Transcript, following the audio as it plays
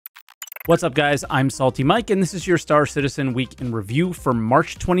What's up, guys? I'm SaltEMike, and this is your Star Citizen Week in Review for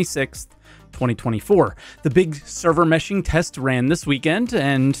March 26th, 2024. The big server meshing test ran this weekend,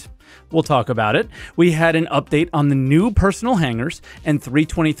 and we'll talk about it. We had an update on the new personal hangars, and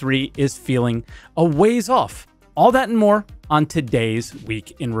 323 is feeling a ways off. All that and more on today's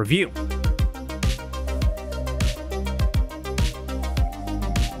Week in Review.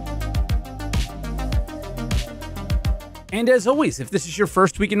 And as always, if this is your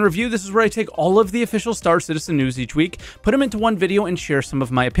first week in review, this is where I take all of the official Star Citizen news each week, put them into one video, and share some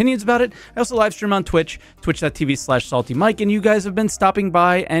of my opinions about it. I also live stream on Twitch, twitch.tv/SaltEMike, and you guys have been stopping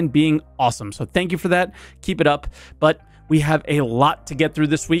by and being awesome. So thank you for that. Keep it up. But we have a lot to get through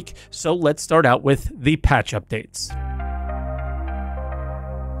this week, so let's start out with the patch updates.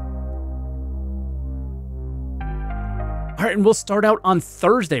 All right, and we'll start out on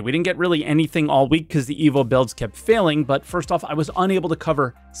Thursday. We didn't get really anything all week because the Evo builds kept failing, but first off, I was unable to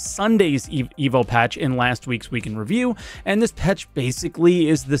cover Sunday's Evo patch in last week's Week in Review, and this patch basically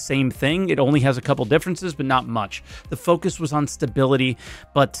is the same thing. It only has a couple differences, but not much. The focus was on stability,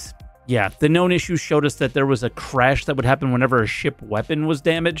 but yeah, the known issues showed us that there was a crash that would happen whenever a ship weapon was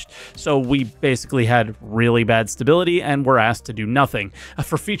damaged, so we basically had really bad stability and were asked to do nothing.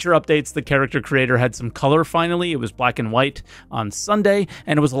 For feature updates, the character creator had some color finally. It was black and white on Sunday,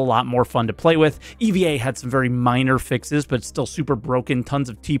 and it was a lot more fun to play with. EVA had some very minor fixes, but still super broken, tons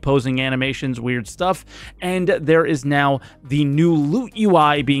of T-posing animations, weird stuff, and there is now the new loot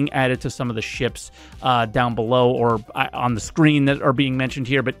UI being added to some of the ships down below or on the screen that are being mentioned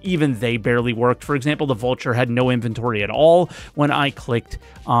here, but even they barely worked. For example, the Vulture had no inventory at all when I clicked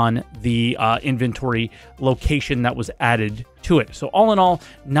on the inventory location that was added to it. So all in all,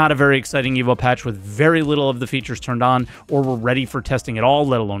 not a very exciting Evo patch with very little of the features turned on or were ready for testing at all,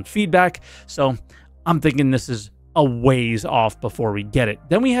 let alone feedback. So I'm thinking this is a ways off before we get it.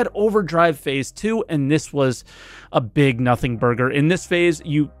 Then we had Overdrive Phase 2, and this was a big nothing burger. In this phase,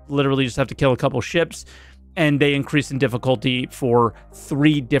 you literally just have to kill a couple ships, and they increase in difficulty for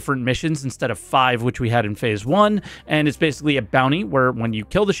 3 different missions instead of 5, which we had in Phase 1. And it's basically a bounty where when you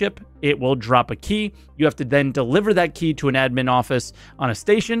kill the ship, it will drop a key. You have to then deliver that key to an admin office on a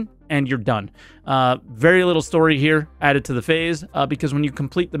station, and you're done. Very little story here added to the phase because when you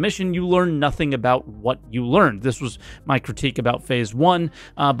complete the mission, you learn nothing about what you learned. This was my critique about Phase 1,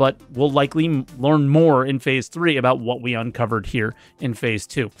 but we'll likely learn more in Phase 3 about what we uncovered here in Phase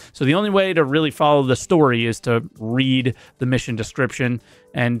 2. So the only way to really follow the story is to read the mission description,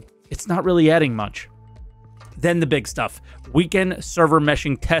 and it's not really adding much. Then the big stuff. Weekend server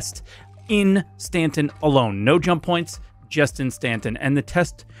meshing test in Stanton alone. No jump points, just in Stanton. And the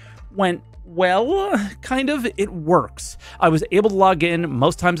test went well, kind of. It works. I was able to log in.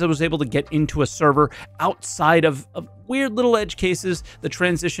 Most times I was able to get into a server outside of weird little edge cases. The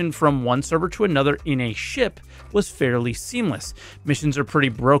transition from one server to another in a ship was fairly seamless. Missions are pretty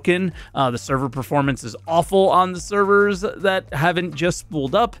broken. The server performance is awful on the servers that haven't just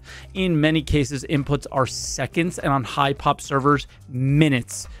spooled up. In many cases, inputs are seconds, and on high pop servers,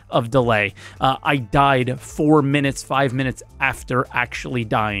 minutes of delay. I died 4 minutes, 5 minutes after actually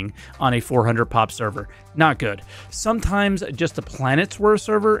dying on a 400 pop server. Not good. Sometimes just the planets were a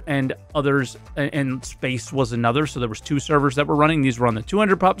server and others, and space was another. So there was 2 servers that were running. These were on the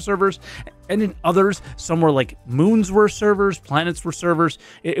 200 pop servers, and in others, some were like moons were servers, planets were servers.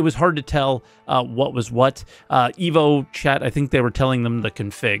 It was hard to tell what was what. Evo chat, I think they were telling them the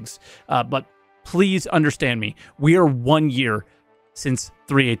configs, but please understand me. We are 1 year since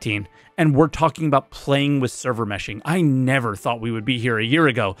 3.18, and we're talking about playing with server meshing. I never thought we would be here a year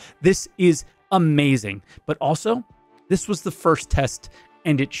ago. This is amazing, but also this was the first test,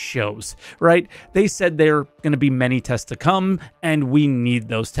 and it shows, right? They said there are going to be many tests to come, and we need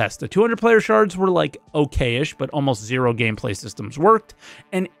those tests. The 200 player shards were like okay-ish, but almost 0 gameplay systems worked,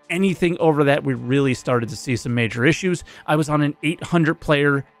 and anything over that, we really started to see some major issues. I was on an 800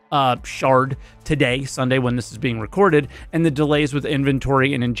 player shard today, Sunday, when this is being recorded, and the delays with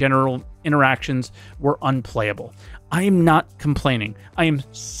inventory and in general interactions were unplayable. I am not complaining. I am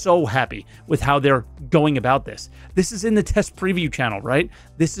so happy with how they're going about this. This is in the test preview channel, right?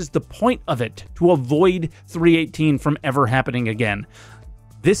 This is the point of it, to avoid 3.18 from ever happening again.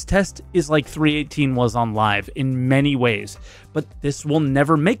 This test is like 3.18 was on live in many ways, but this will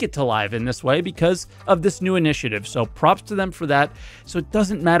never make it to live in this way because of this new initiative. So props to them for that. So it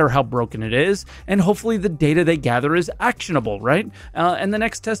doesn't matter how broken it is, and hopefully the data they gather is actionable, right? And the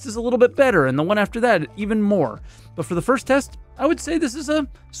next test is a little bit better, and the one after that even more. But for the first test, I would say this is a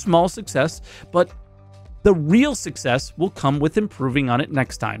small success, but the real success will come with improving on it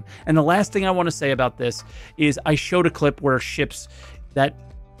next time. And the last thing I want to say about this is I showed a clip where ships that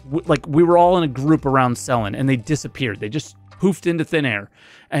like we were all in a group around Selen and they disappeared. They just poofed into thin air.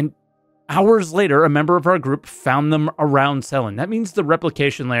 And hours later, a member of our group found them around Selen. That means the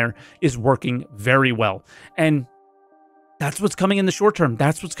replication layer is working very well. And that's what's coming in the short term.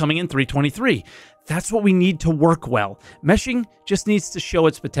 That's what's coming in 3.23. That's what we need to work well. Meshing just needs to show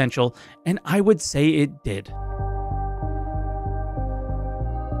its potential, and I would say it did.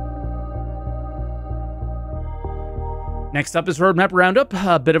 Next up is Roadmap Roundup,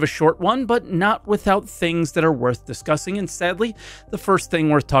 a bit of a short one, but not without things that are worth discussing. And sadly, the first thing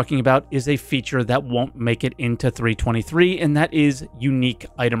worth talking about is a feature that won't make it into 3.23, and that is unique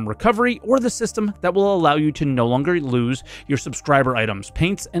item recovery, or the system that will allow you to no longer lose your subscriber items,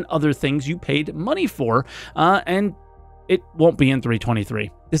 paints, and other things you paid money for, and it won't be in 3.23.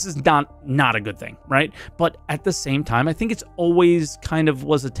 This is not a good thing, right? But at the same time, I think it's always kind of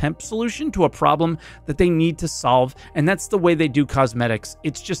was a temp solution to a problem that they need to solve, and that's the way they do cosmetics.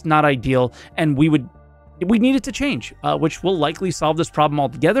 It's just not ideal, and we need it to change, which will likely solve this problem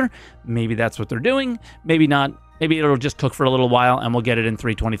altogether. Maybe that's what they're doing. Maybe not. Maybe it'll just cook for a little while, and we'll get it in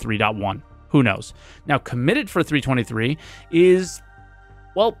 3.23.1. Who knows? Now, committed for 3.23 is,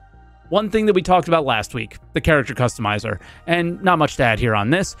 well, one thing that we talked about last week, the character customizer, and not much to add here on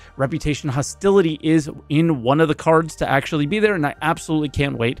this. Reputation Hostility is in one of the cards to actually be there, and I absolutely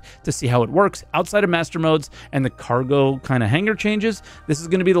can't wait to see how it works. Outside of master modes and the cargo kind of hangar changes, this is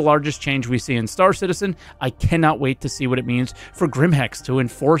going to be the largest change we see in Star Citizen. I cannot wait to see what it means for Grimhex to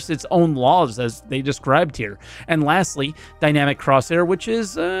enforce its own laws as they described here. And lastly, Dynamic Crosshair, which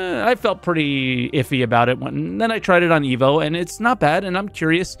is, I felt pretty iffy about it then I tried it on Evo, and it's not bad, and I'm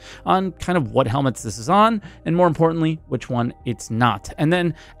curious on kind of what helmets this is on, and more importantly, which one it's not. And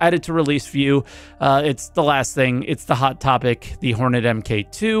then added to release view, it's the last thing. It's the hot topic. The Hornet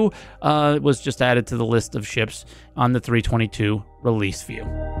Mk2 was just added to the list of ships on the 3.22 release view.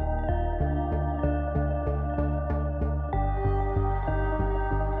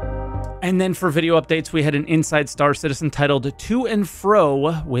 And then for video updates, we had an Inside Star Citizen titled To and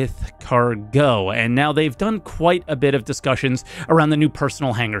Fro with Cargo. And now they've done quite a bit of discussions around the new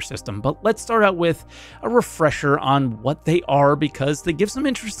personal hangar system. But let's start out with a refresher on what they are, because they give some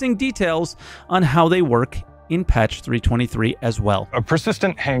interesting details on how they work in patch 3.23 as well. A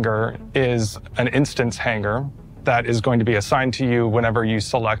persistent hangar is an instance hangar that is going to be assigned to you whenever you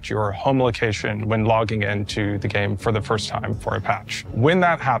select your home location when logging into the game for the first time for a patch. When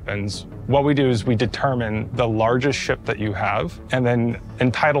that happens, what we do is we determine the largest ship that you have and then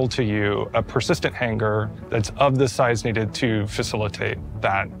entitle to you a persistent hangar that's of the size needed to facilitate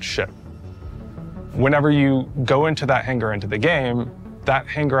that ship. Whenever you go into that hangar into the game, that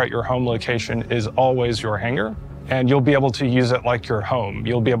hangar at your home location is always your hangar. And you'll be able to use it like your home.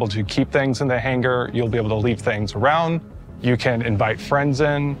 You'll be able to keep things in the hangar. You'll be able to leave things around. You can invite friends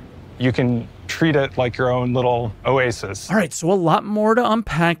in. You can treat it like your own little oasis. All right, so a lot more to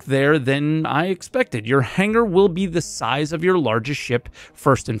unpack there than I expected. Your hangar will be the size of your largest ship,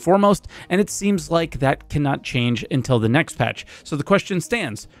 first and foremost, and it seems like that cannot change until the next patch. So the question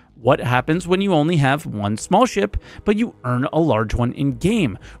stands, what happens when you only have one small ship, but you earn a large one in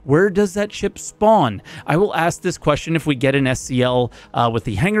game? Where does that ship spawn? I will ask this question if we get an SCL with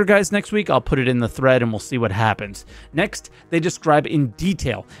the hangar guys next week. I'll put it in the thread and we'll see what happens. Next, they describe in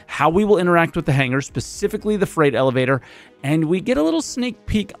detail how we will interact with the hangar, specifically the freight elevator, and we get a little sneak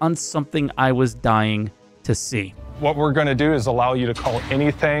peek on something I was dying to see. What we're going to do is allow you to call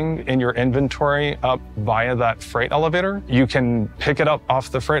anything in your inventory up via that freight elevator. You can pick it up off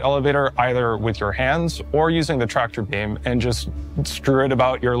the freight elevator either with your hands or using the tractor beam and just strew it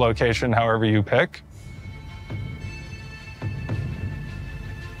about your location however you pick.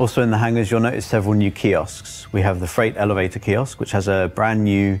 Also in the hangars, you'll notice several new kiosks. We have the freight elevator kiosk, which has a brand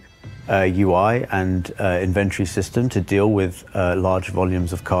new UI and inventory system to deal with large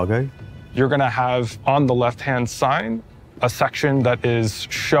volumes of cargo. You're going to have on the left-hand side a section that is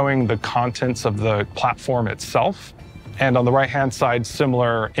showing the contents of the platform itself. And on the right-hand side,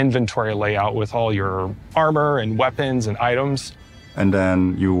 similar inventory layout with all your armor and weapons and items. And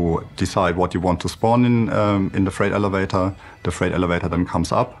then you decide what you want to spawn in the freight elevator. The freight elevator then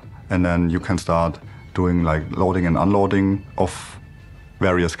comes up, and then you can start doing like loading and unloading of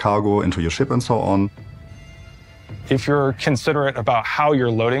various cargo into your ship and so on. If you're considerate about how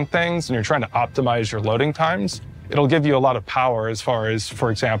you're loading things and you're trying to optimize your loading times, it'll give you a lot of power as far as,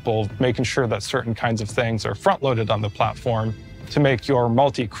 for example, making sure that certain kinds of things are front-loaded on the platform to make your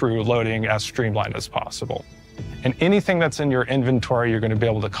multi-crew loading as streamlined as possible. And anything that's in your inventory, you're going to be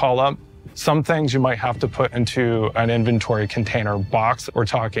able to call up Some things you might have to put into an inventory container box. We're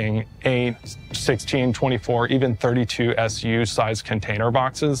talking 8, 16, 24, even 32 SU size container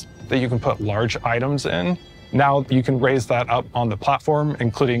boxes that you can put large items in. Now you can raise that up on the platform,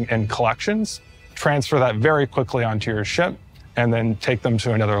 including in collections, transfer that very quickly onto your ship, and then take them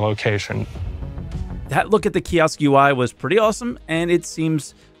to another location. That look at the kiosk UI was pretty awesome, and it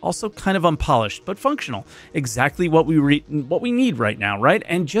seems also kind of unpolished, but functional. Exactly what we need right now, right?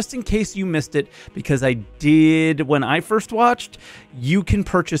 And just in case you missed it, because I did when I first watched, you can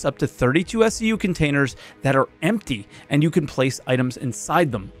purchase up to 32 SCU containers that are empty, and you can place items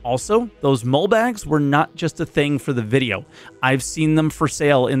inside them. Also, those mole bags were not just a thing for the video. I've seen them for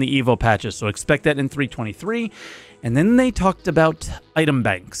sale in the Evo patches, so expect that in 3.23. And then they talked about item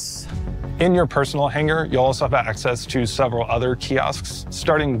banks. In your personal hangar, you'll also have access to several other kiosks,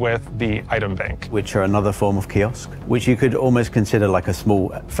 starting with the item bank. Which are another form of kiosk, which you could almost consider like a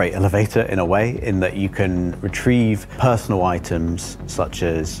small freight elevator in a way, in that you can retrieve personal items such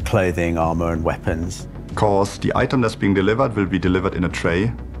as clothing, armor, and weapons. Because the item that's being delivered will be delivered in a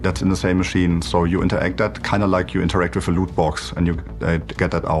tray that's in the same machine. So you interact that kind of like you interact with a loot box and you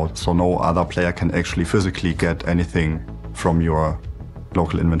get that out. So no other player can actually physically get anything from your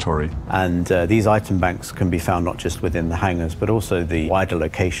local inventory. And these item banks can be found not just within the hangars, but also the wider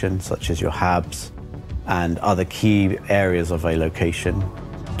location, such as your hubs and other key areas of a location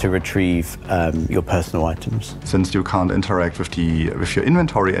to retrieve your personal items. Since you can't interact with your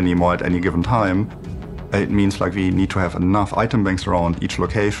inventory anymore at any given time, it means like we need to have enough item banks around each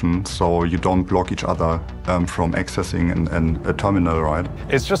location so you don't block each other from accessing a terminal, right?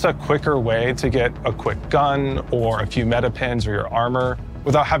 It's just a quicker way to get a quick gun or a few meta pins or your armor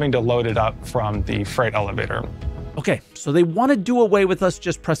without having to load it up from the freight elevator. Okay, so they want to do away with us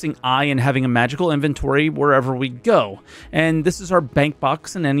just pressing I and having a magical inventory wherever we go. And this is our bank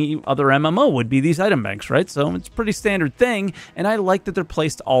box, and any other MMO would be these item banks, right? So it's a pretty standard thing, and I like that they're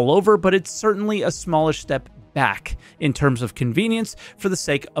placed all over, but it's certainly a smallish step back in terms of convenience for the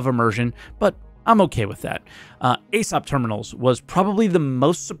sake of immersion, but I'm okay with that. ASOP terminals was probably the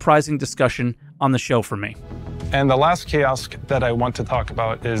most surprising discussion on the show for me. And the last kiosk that I want to talk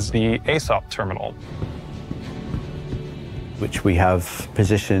about is the ASOP terminal, which we have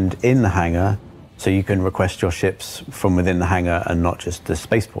positioned in the hangar, so you can request your ships from within the hangar and not just the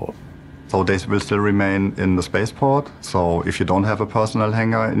spaceport. So they will still remain in the spaceport. So if you don't have a personal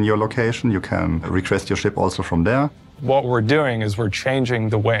hangar in your location, you can request your ship also from there. What we're doing is we're changing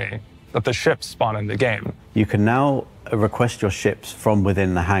the way that the ships spawn in the game. You can now request your ships from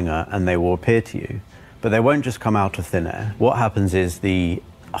within the hangar and they will appear to you, but they won't just come out of thin air. What happens is the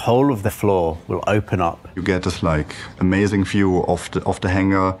whole of the floor will open up. You get this like amazing view of the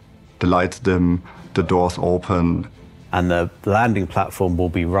hangar, the lights dim, the doors open. And the landing platform will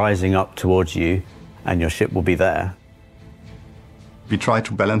be rising up towards you and your ship will be there. We try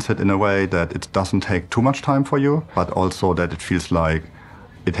to balance it in a way that it doesn't take too much time for you, but also that it feels like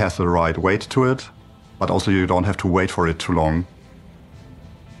it has the right weight to it, but also you don't have to wait for it too long.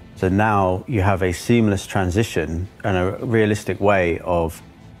 So now you have a seamless transition and a realistic way of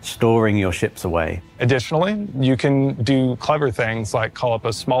storing your ships away. Additionally, you can do clever things like call up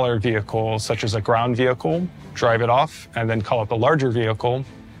a smaller vehicle, such as a ground vehicle, drive it off, and then call up a larger vehicle.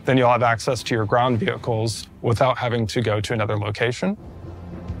 Then you'll have access to your ground vehicles without having to go to another location.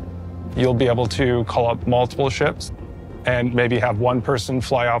 You'll be able to call up multiple ships and maybe have one person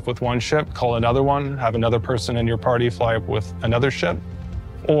fly off with one ship, call another one, have another person in your party fly up with another ship.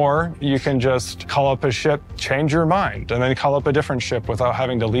 Or you can just call up a ship, change your mind, and then call up a different ship without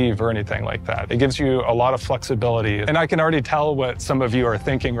having to leave or anything like that. It gives you a lot of flexibility. And I can already tell what some of you are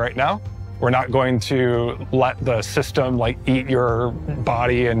thinking right now. We're not going to let the system like eat your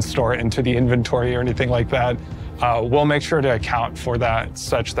body and store it into the inventory or anything like that. We'll make sure to account for that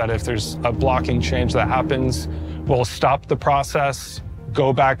such that if there's a blocking change that happens, we'll stop the process,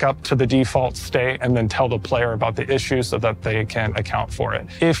 go back up to the default state, and then tell the player about the issue so that they can account for it.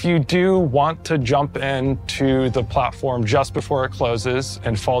 If you do want to jump into the platform just before it closes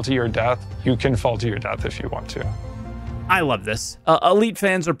and fall to your death, you can fall to your death if you want to. I love this. Elite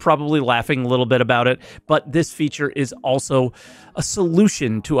fans are probably laughing a little bit about it, but this feature is also a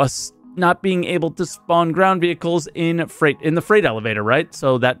solution to us not being able to spawn ground vehicles in the freight elevator, right?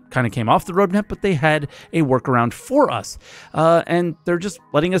 So that kind of came off the roadmap, but they had a workaround for us. And they're just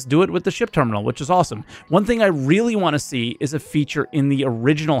letting us do it with the ship terminal, which is awesome. One thing I really want to see is a feature in the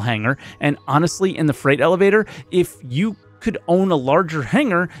original hangar. And honestly, in the freight elevator, if you could own a larger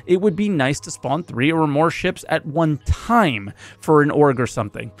hangar, it would be nice to spawn 3 or more ships at one time for an org or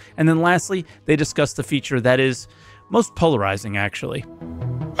something. And then lastly, they discussed the feature that is most polarizing, actually.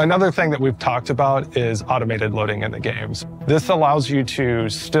 Another thing that we've talked about is automated loading in the games. This allows you to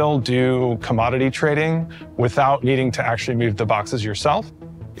still do commodity trading without needing to actually move the boxes yourself.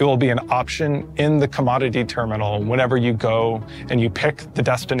 It will be an option in the commodity terminal. Whenever you go and you pick the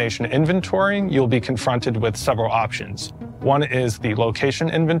destination inventory, you'll be confronted with several options. One is the location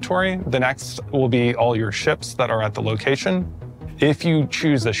inventory. The next will be all your ships that are at the location. If you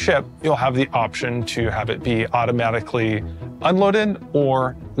choose a ship, you'll have the option to have it be automatically unloaded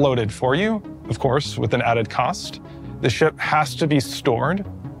or loaded for you, of course, with an added cost. The ship has to be stored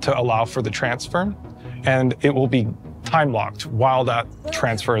to allow for the transfer, and it will be time locked while that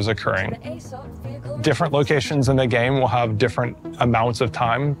transfer is occurring. Different locations in the game will have different amounts of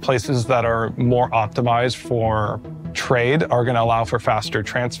time. Places that are more optimized for trade are going to allow for faster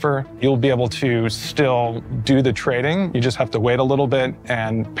transfer. You'll be able to still do the trading. You just have to wait a little bit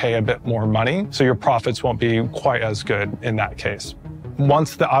and pay a bit more money, so your profits won't be quite as good in that case.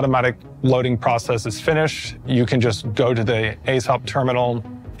 Once the automatic loading process is finished, you can just go to the ASOP terminal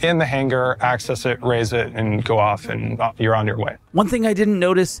in the hangar, access it, raise it, and go off, and you're on your way. One thing I didn't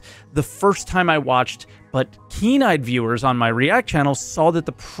notice the first time I watched, but keen-eyed viewers on my React channel saw that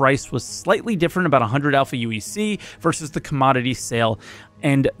the price was slightly different, about 100 alpha UEC versus the commodity sale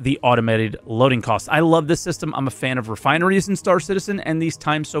and the automated loading costs. I love this system. I'm a fan of refineries in Star Citizen, and these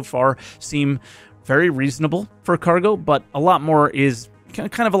times so far seem very reasonable for cargo, but a lot more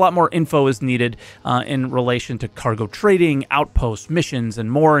info is needed in relation to cargo trading, outposts, missions,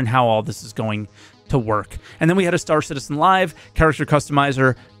 and more, and how all this is going to work. And then we had a Star Citizen Live character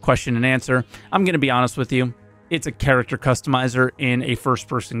customizer question and answer. I'm going to be honest with you. It's a character customizer in a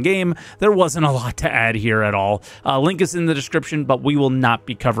first-person game. There wasn't a lot to add here at all. Link is in the description, but we will not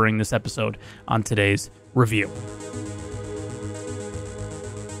be covering this episode on today's review.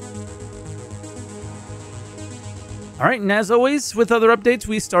 All right, and as always, with other updates,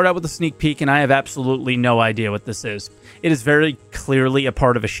 we start out with a sneak peek, and I have absolutely no idea what this is. It is very clearly a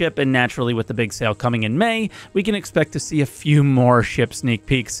part of a ship, and naturally, with the big sale coming in May, we can expect to see a few more ship sneak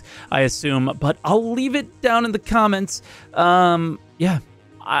peeks, I assume, but I'll leave it down in the comments. Yeah.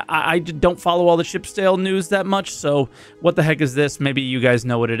 I don't follow all the ship sale news that much, so what the heck is this? Maybe you guys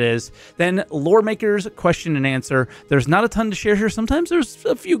know what it is. Then Loremakers question and answer. There's not a ton to share here. Sometimes there's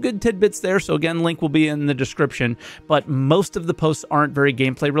a few good tidbits there, so again, link will be in the description, but most of the posts aren't very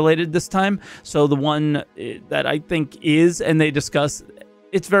gameplay related this time, so the one that I think is, and they discuss,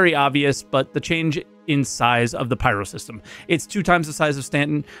 it's very obvious, but the change in size of the pyro system. It's 2 times the size of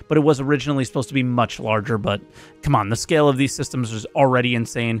Stanton, but it was originally supposed to be much larger, but come on, the scale of these systems is already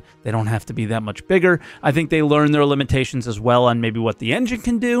insane. They don't have to be that much bigger. I think they learned their limitations as well on maybe what the engine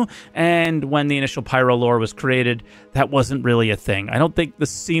can do, and when the initial pyro lore was created, that wasn't really a thing. I don't think the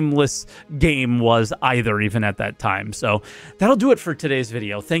seamless game was either, even at that time. So that'll do it for today's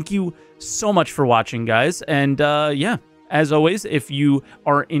video. Thank you so much for watching, guys, and yeah. As always, if you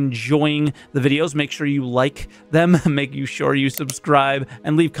are enjoying the videos, make sure you like them, make sure you subscribe,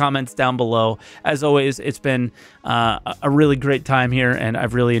 and leave comments down below. As always, it's been a really great time here, and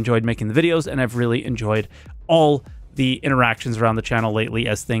I've really enjoyed making the videos, and I've really enjoyed all the interactions around the channel lately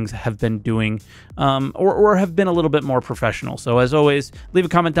as things have been doing or have been a little bit more professional. So as always, leave a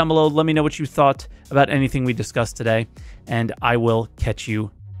comment down below. Let me know what you thought about anything we discussed today, and I will catch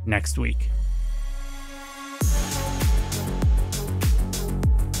you next week.